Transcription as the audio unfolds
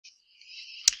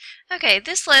Okay,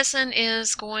 this lesson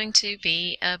is going to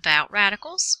be about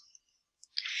radicals,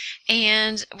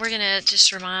 and we're going to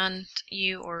just remind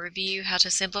you or review how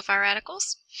to simplify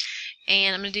radicals,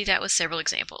 and I'm going to do that with several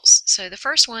examples. So the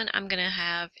first one I'm going to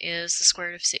have is the square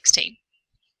root of 16,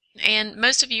 and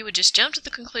most of you would just jump to the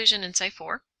conclusion and say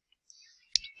 4,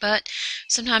 but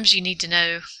sometimes you need to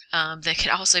know that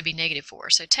could also be negative 4.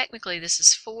 So technically this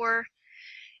is 4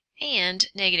 and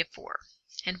negative 4,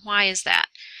 and why is that?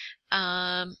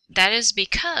 That is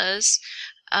because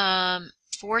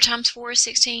 4 times 4 is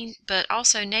 16, but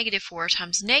also negative 4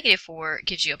 times negative 4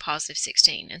 gives you a positive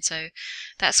 16. And so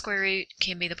that square root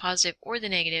can be the positive or the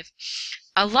negative.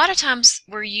 A lot of times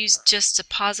we're used just a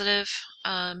positive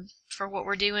for what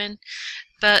we're doing,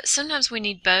 but sometimes we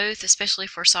need both, especially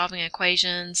for solving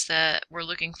equations that we're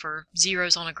looking for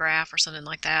zeros on a graph or something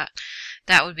like that.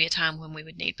 That would be a time when we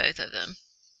would need both of them.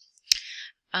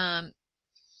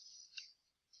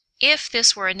 If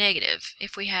this were a negative,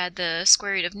 if we had the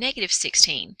square root of negative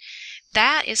 16,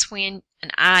 that is when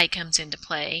an I comes into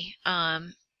play.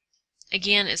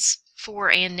 Again, it's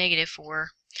 4 and negative 4,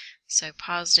 so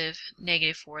positive,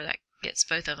 negative 4, that gets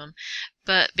both of them.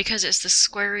 But because it's the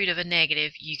square root of a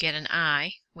negative, you get an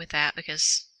I with that,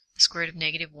 because the square root of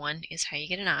negative 1 is how you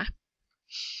get an I.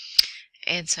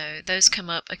 And so those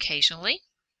come up occasionally.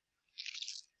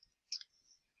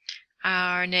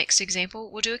 Our next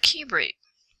example, we'll do a cube root.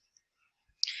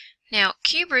 Now,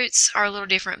 cube roots are a little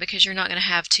different because you're not going to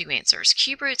have two answers.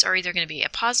 Cube roots are either going to be a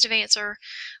positive answer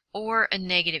or a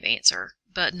negative answer,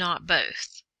 but not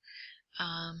both.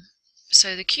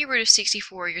 So the cube root of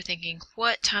 64, you're thinking,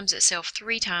 what times itself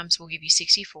 3 times will give you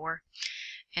 64?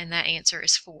 And that answer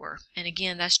is 4. And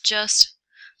again, that's just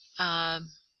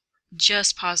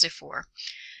positive 4.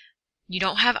 You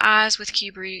don't have i's with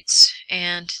cube roots,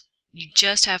 and you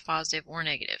just have positive or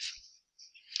negative.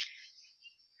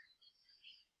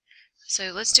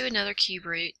 So let's do another cube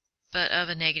root, but of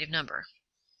a negative number.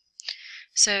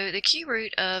 So the cube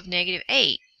root of negative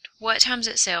 8, what times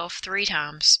itself 3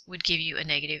 times would give you a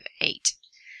negative 8?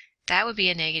 That would be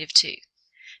a negative 2.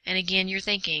 And again, you're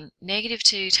thinking, negative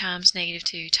 2 times negative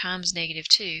 2 times negative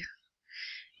 2.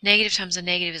 Negative times a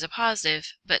negative is a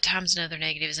positive, but times another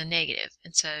negative is a negative.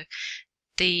 And so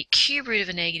the cube root of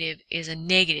a negative is a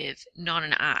negative, not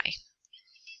an I.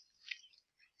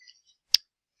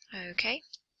 Okay.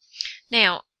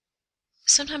 Now,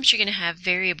 sometimes you're going to have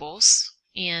variables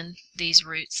in these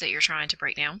roots that you're trying to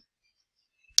break down.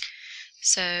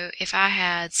 So if I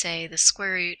had, say, the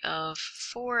square root of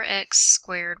 4x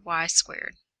squared y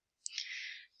squared,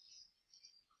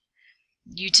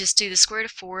 you just do the square root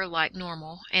of 4 like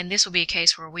normal, and this will be a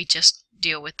case where we just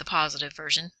deal with the positive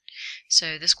version.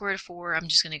 So the square root of 4, I'm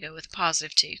just going to go with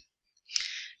positive 2.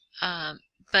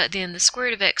 But then the square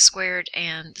root of x squared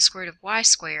and the square root of y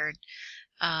squared,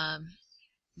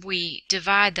 we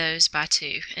divide those by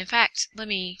 2. In fact, let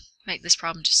me make this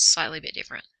problem just slightly a bit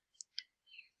different,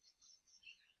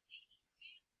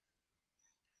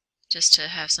 just to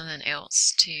have something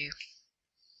else to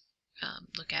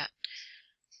look at.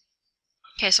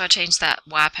 Okay, so I changed that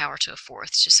y power to a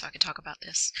 4th just so I could talk about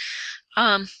this.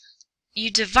 You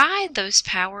divide those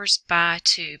powers by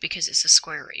 2 because it's a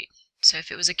square root. So if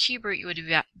it was a cube root, you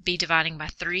would be dividing by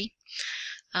 3.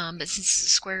 But since it's a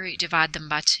square root, you divide them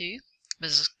by 2.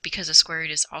 Because a square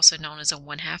root is also known as a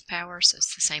 1/2 power, so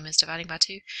it's the same as dividing by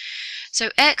 2.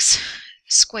 So x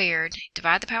squared,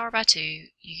 divide the power by 2,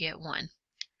 you get 1.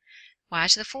 Y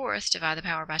to the 4th, divide the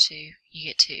power by 2, you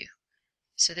get 2.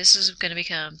 So this is going to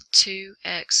become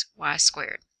 2xy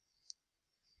squared.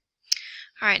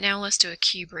 Alright, now let's do a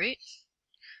cube root.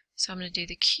 So I'm going to do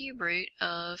the cube root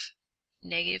of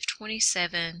negative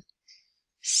 27c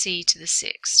to the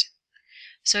 6th.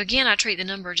 So again, I treat the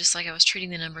number just like I was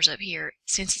treating the numbers up here.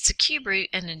 Since it's a cube root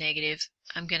and a negative,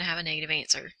 I'm going to have a negative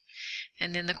answer.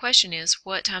 And then the question is,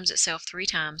 what times itself 3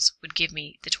 times would give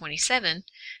me the 27?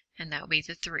 And that would be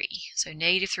the 3. So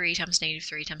negative 3 times negative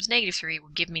 3 times negative 3 will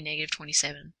give me negative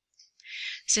 27.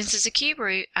 Since it's a cube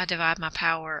root, I divide my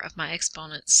power of my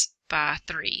exponents by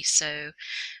 3. So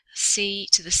c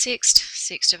to the 6th,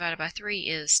 6 divided by 3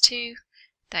 is 2.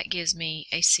 That gives me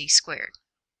a c squared.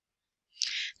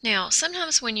 Now,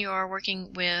 sometimes when you are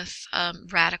working with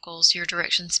radicals, your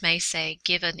directions may say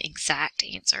give an exact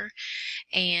answer,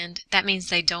 and that means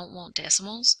they don't want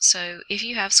decimals. So if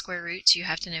you have square roots, you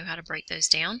have to know how to break those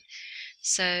down.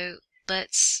 So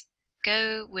let's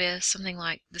go with something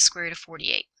like the square root of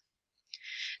 48.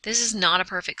 This is not a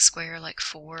perfect square like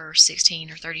 4 or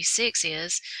 16 or 36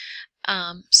 is,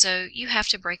 so you have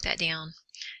to break that down.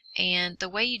 And the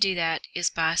way you do that is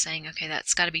by saying, okay,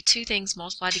 that's got to be 2 things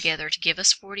multiplied together to give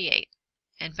us 48,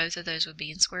 and both of those would be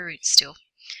in square roots still.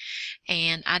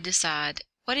 and I decide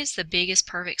what is the biggest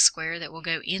perfect square that will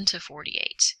go into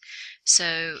 48.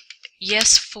 So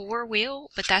yes, 4 will,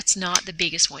 but that's not the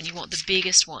biggest one. You want the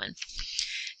biggest one.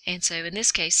 And so in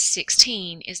this case,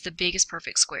 16 is the biggest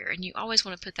perfect square, and you always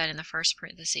want to put that in the first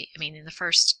parenthesis, in the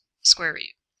first square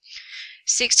root.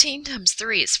 16 times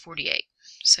 3 is 48.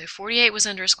 So 48 was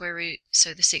under a square root,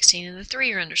 so the 16 and the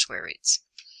 3 are under square roots.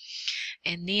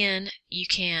 And then you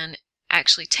can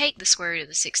actually take the square root of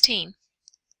the 16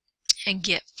 and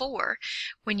get 4.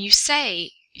 When you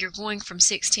say you're going from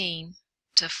 16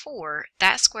 to 4,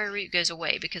 that square root goes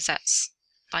away because that's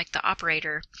like the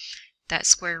operator, that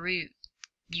square root.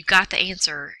 You got the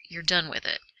answer, you're done with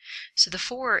it. So the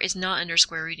 4 is not under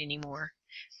square root anymore.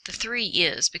 The 3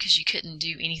 is because you couldn't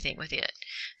do anything with it.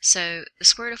 So the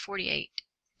square root of 48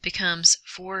 becomes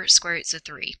 4 square roots of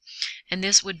 3. And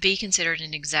this would be considered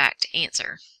an exact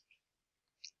answer.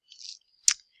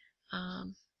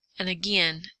 And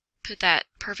again, put that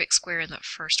perfect square in the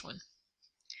first one.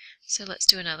 So let's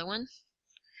do another one.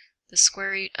 The square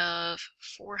root of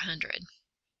 400.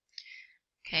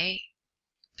 Okay,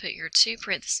 put your two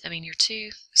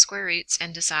square roots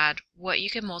and decide what you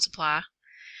can multiply.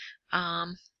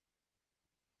 And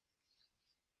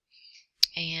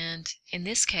in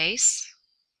this case,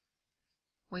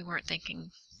 we weren't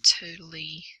thinking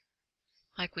totally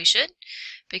like we should,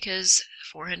 because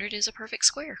 400 is a perfect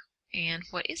square. And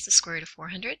what is the square root of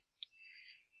 400?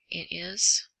 It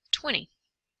is 20.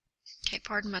 Okay,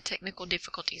 pardon my technical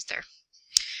difficulties there.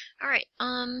 Alright,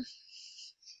 another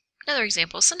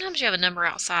example. Sometimes you have a number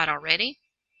outside already,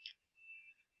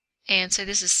 and so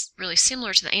this is really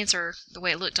similar to the answer the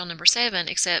way it looked on number 7,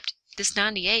 except this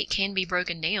 98 can be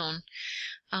broken down.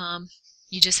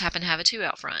 You just happen to have a 2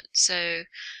 out front. So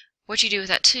what you do with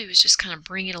that 2 is just kind of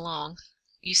bring it along.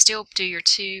 You still do your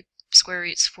 2 square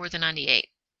roots for the 98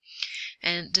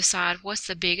 and decide what's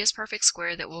the biggest perfect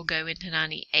square that will go into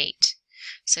 98.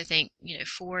 So think,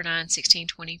 4, 9, 16,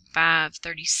 25,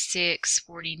 36,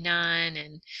 49,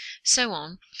 and so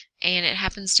on. And it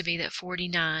happens to be that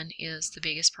 49 is the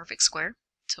biggest perfect square.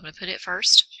 So I'm going to put it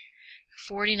first.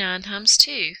 49 times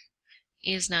 2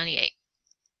 is 98.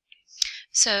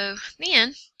 So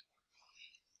then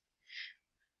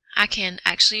I can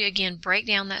actually again break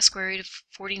down that square root of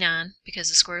 49 because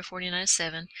the square root of 49 is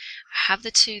 7. I have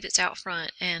the 2 that's out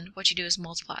front, and what you do is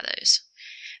multiply those.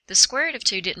 The square root of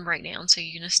 2 didn't break down, so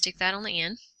you're going to stick that on the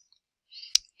end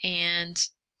and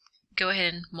go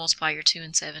ahead and multiply your 2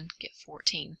 and 7, get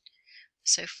 14.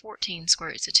 So 14 square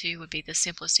roots of 2 would be the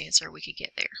simplest answer we could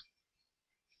get there.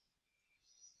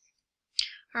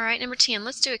 Alright, number 10,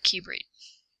 let's do a cube root.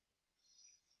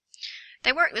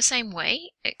 They work the same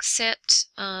way, except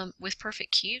with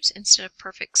perfect cubes instead of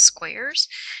perfect squares.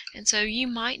 And so you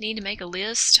might need to make a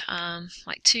list,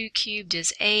 like 2 cubed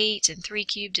is 8, and 3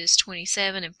 cubed is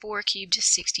 27, and 4 cubed is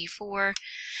 64,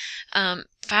 5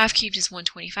 cubed is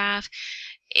 125.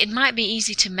 It might be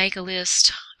easy to make a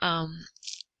list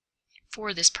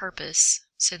for this purpose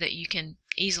so that you can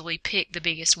easily pick the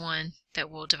biggest one that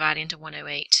will divide into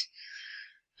 108.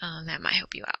 That might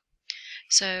help you out.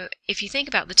 So if you think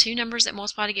about the 2 numbers that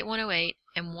multiply to get 108,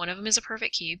 and one of them is a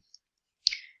perfect cube,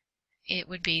 it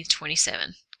would be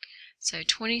 27. So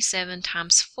 27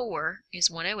 times 4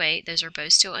 is 108. Those are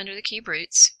both still under the cube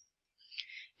roots.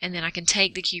 And then I can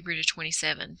take the cube root of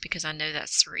 27 because I know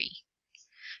that's 3.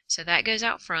 So that goes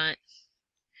out front.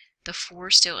 The 4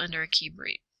 is still under a cube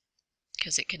root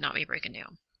because it could not be broken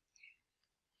down.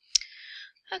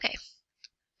 Okay.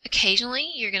 Occasionally,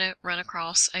 you're going to run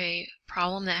across a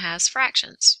problem that has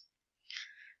fractions.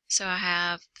 So I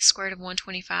have the square root of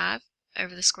 125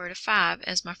 over the square root of 5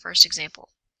 as my first example.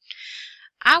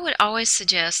 I would always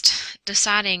suggest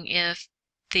deciding if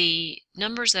the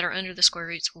numbers that are under the square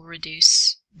roots will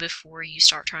reduce before you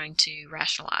start trying to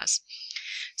rationalize.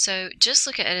 So just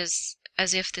look at it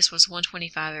as if this was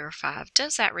 125 over 5.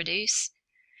 Does that reduce?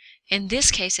 In this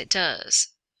case, it does.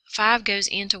 5 goes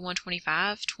into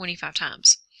 125 25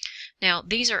 times. Now,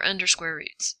 these are under square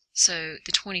roots, so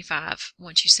the 25,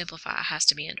 once you simplify, has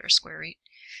to be under a square root.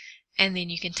 And then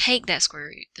you can take that square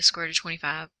root. The square root of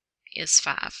 25 is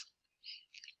 5.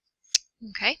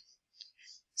 Okay,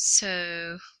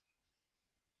 so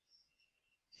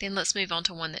then let's move on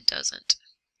to one that doesn't.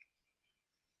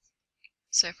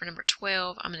 So for number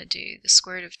 12, I'm going to do the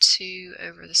square root of 2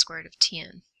 over the square root of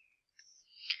 10.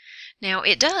 Now,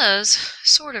 it does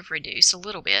sort of reduce a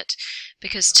little bit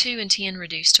because 2 and 10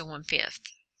 reduce to 1/5.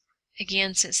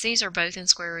 Again, since these are both in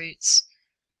square roots,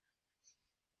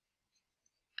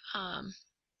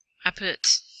 I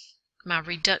put my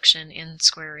reduction in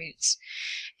square roots.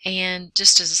 And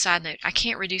just as a side note, I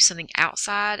can't reduce something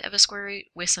outside of a square root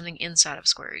with something inside of a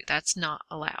square root. That's not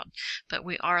allowed. But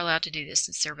we are allowed to do this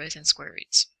since they're both in square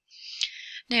roots.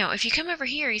 Now, if you come over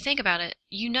here, you think about it,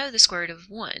 you know the square root of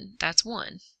 1. That's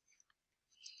 1.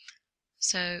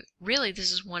 So really,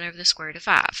 this is 1 over the square root of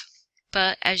 5.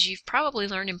 But as you've probably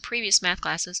learned in previous math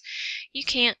classes, you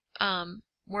can't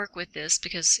work with this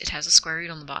because it has a square root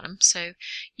on the bottom. So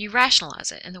you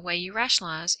rationalize it, and the way you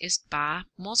rationalize is by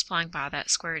multiplying by that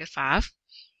square root of 5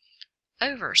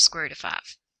 over square root of 5.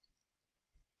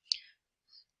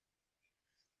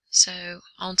 So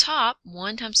on top,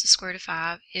 1 times the square root of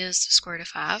 5 is the square root of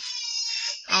 5.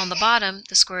 On the bottom,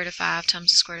 the square root of 5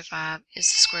 times the square root of 5 is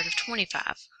the square root of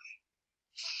 25.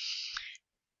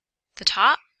 The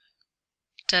top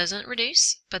doesn't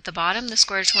reduce, but the bottom, the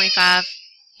square root of 25,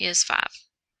 is 5.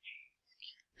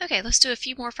 Okay, let's do a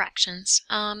few more fractions.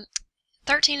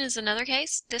 13 is another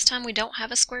case. This time we don't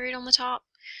have a square root on the top,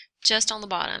 just on the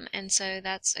bottom, and so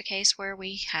that's a case where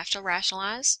we have to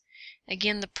rationalize.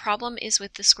 Again, the problem is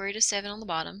with the square root of 7 on the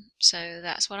bottom, so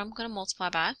that's what I'm going to multiply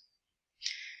by,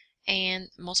 and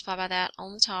multiply by that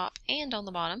on the top and on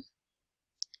the bottom.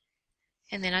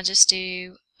 And then I just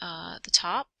do the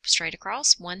top straight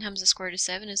across. 1 times the square root of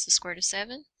 7 is the square root of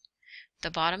 7.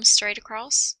 The bottom straight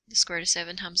across. The square root of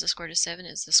 7 times the square root of 7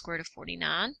 is the square root of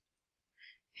 49.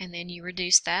 And then you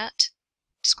reduce that.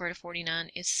 The square root of 49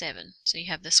 is 7. So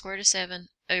you have the square root of 7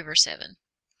 over 7.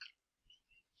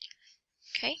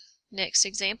 Okay, next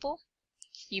example.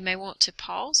 You may want to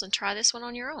pause and try this one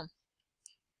on your own.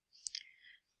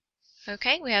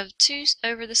 Okay, we have 2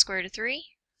 over the square root of 3.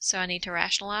 So I need to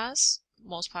rationalize.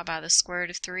 Multiply by the square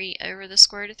root of 3 over the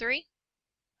square root of 3.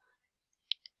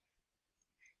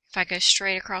 If I go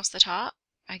straight across the top,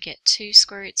 I get 2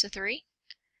 square roots of 3.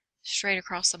 Straight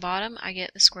across the bottom, I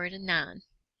get the square root of 9.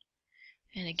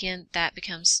 And again, that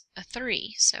becomes a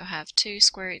 3. So I have 2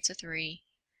 square roots of 3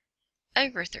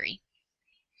 over 3.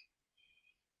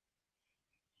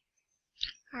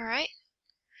 Alright.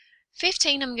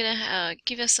 15, I'm going to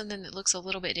give us something that looks a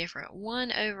little bit different.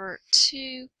 1 over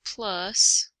 2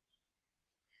 plus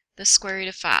the square root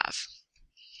of 5.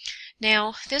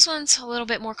 Now, this one's a little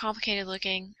bit more complicated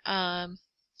looking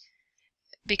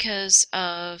because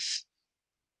of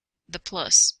the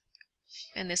plus.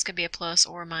 And this could be a plus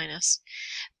or a minus.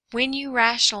 When you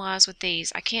rationalize with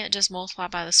these, I can't just multiply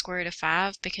by the square root of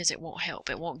 5 because it won't help.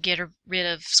 It won't get rid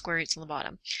of square roots on the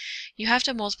bottom. You have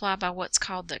to multiply by what's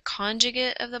called the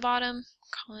conjugate of the bottom.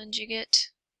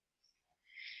 Conjugate.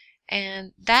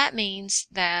 And that means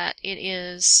that it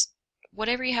is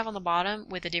whatever you have on the bottom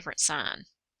with a different sign.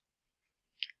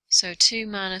 So 2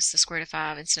 minus the square root of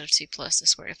 5 instead of 2 plus the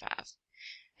square root of 5.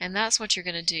 And that's what you're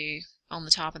going to do on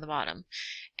the top and the bottom.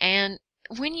 And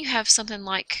when you have something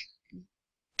like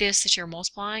this that you're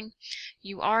multiplying,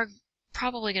 you are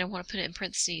probably going to want to put it in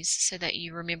parentheses so that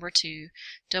you remember to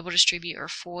double distribute or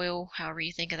FOIL, however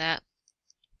you think of that,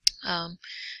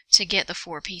 to get the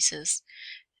 4 pieces.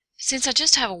 Since I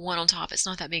just have a 1 on top, it's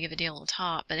not that big of a deal on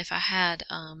top, but if I had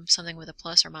something with a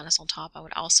plus or minus on top, I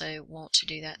would also want to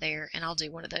do that there, and I'll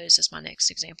do one of those as my next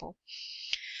example.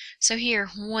 So here,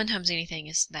 1 times anything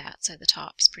is that, so the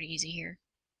top is pretty easy here.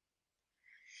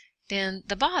 Then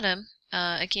the bottom,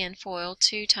 again, FOIL,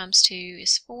 2 times 2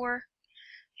 is 4,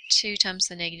 2 times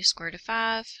the negative square root of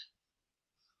 5,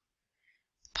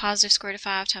 positive square root of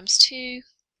 5 times 2,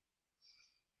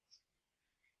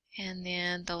 and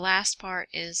then the last part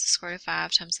is the square root of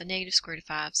 5 times the negative square root of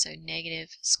 5, so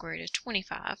negative square root of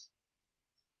 25.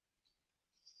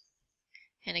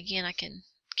 And again, I can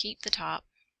keep the top,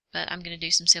 but I'm going to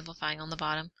do some simplifying on the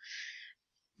bottom.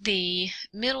 The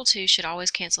middle two should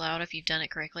always cancel out if you've done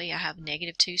it correctly. I have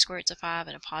negative 2 square roots of 5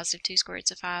 and a positive 2 square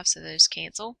roots of 5, so those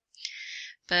cancel.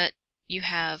 But you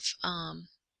have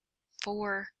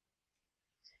 4,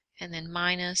 and then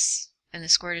minus, and the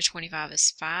square root of 25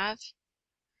 is 5.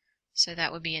 So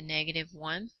that would be a negative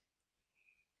 1.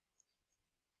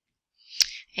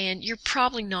 And you're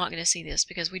probably not going to see this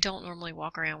because we don't normally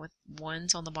walk around with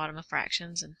 1s on the bottom of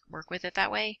fractions and work with it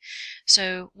that way.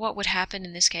 So what would happen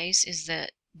in this case is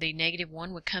that the negative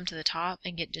 1 would come to the top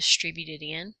and get distributed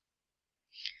in.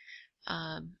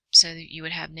 So that you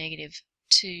would have negative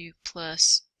 2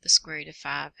 plus the square root of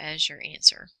 5 as your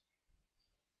answer.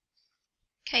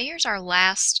 Okay, here's our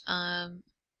last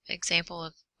example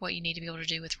of what you need to be able to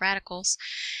do with radicals.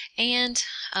 And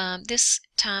this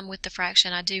time with the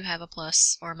fraction, I do have a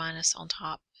plus or a minus on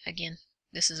top. Again,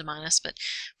 this is a minus, but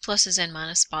pluses and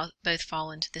minus both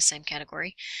fall into the same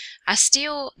category.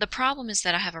 The problem is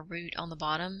that I have a root on the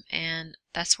bottom, and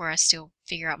that's where I still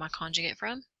figure out my conjugate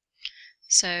from.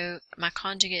 So my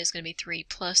conjugate is going to be 3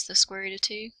 plus the square root of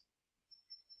 2.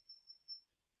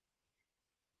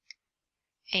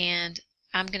 And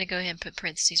I'm going to go ahead and put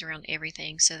parentheses around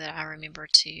everything so that I remember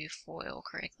to FOIL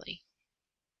correctly.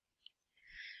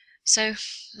 So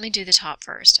let me do the top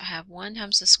first. I have 1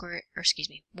 times the square, or excuse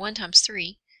me, 1 times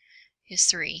 3 is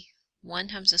 3. 1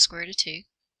 times the square root of 2.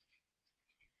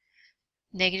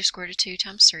 Negative square root of 2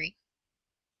 times 3.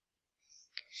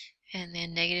 And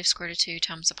then negative square root of 2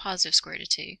 times the positive square root of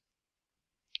 2.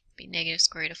 Be negative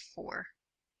square root of 4.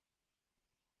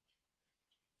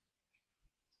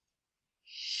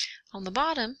 On the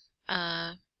bottom,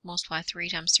 multiply 3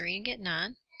 times 3 and get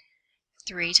 9.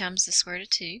 3 times the square root of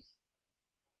 2.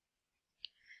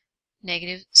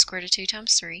 Negative square root of 2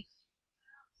 times 3.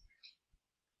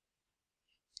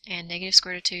 And negative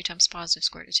square root of 2 times positive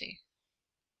square root of 2.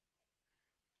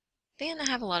 Then I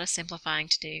have a lot of simplifying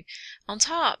to do. On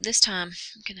top, this time,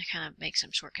 I'm going to kind of make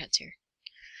some shortcuts here.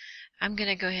 I'm going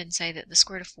to go ahead and say that the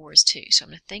square root of 4 is 2. So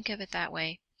I'm going to think of it that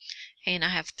way. And I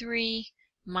have 3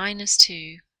 minus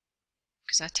 2,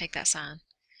 because I take that sign,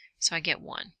 so I get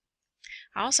 1.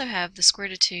 I also have the square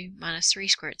root of 2 minus 3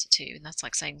 square roots of 2, and that's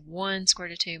like saying 1 square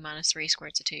root of 2 minus 3 square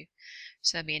roots of 2.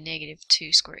 So that'd be a negative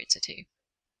 2 square roots of 2.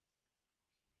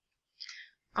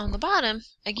 On the bottom,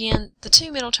 again, the two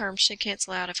middle terms should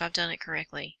cancel out if I've done it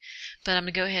correctly. But I'm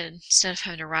going to go ahead and, instead of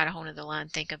having to write a whole other line,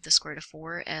 think of the square root of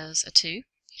 4 as a 2.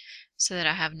 So that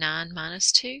I have 9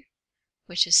 minus 2,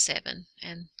 which is 7.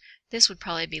 And this would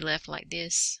probably be left like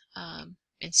this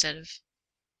instead of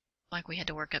like we had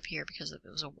to work up here because it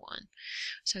was a 1.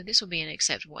 So this will be an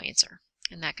acceptable answer.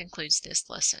 And that concludes this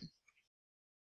lesson.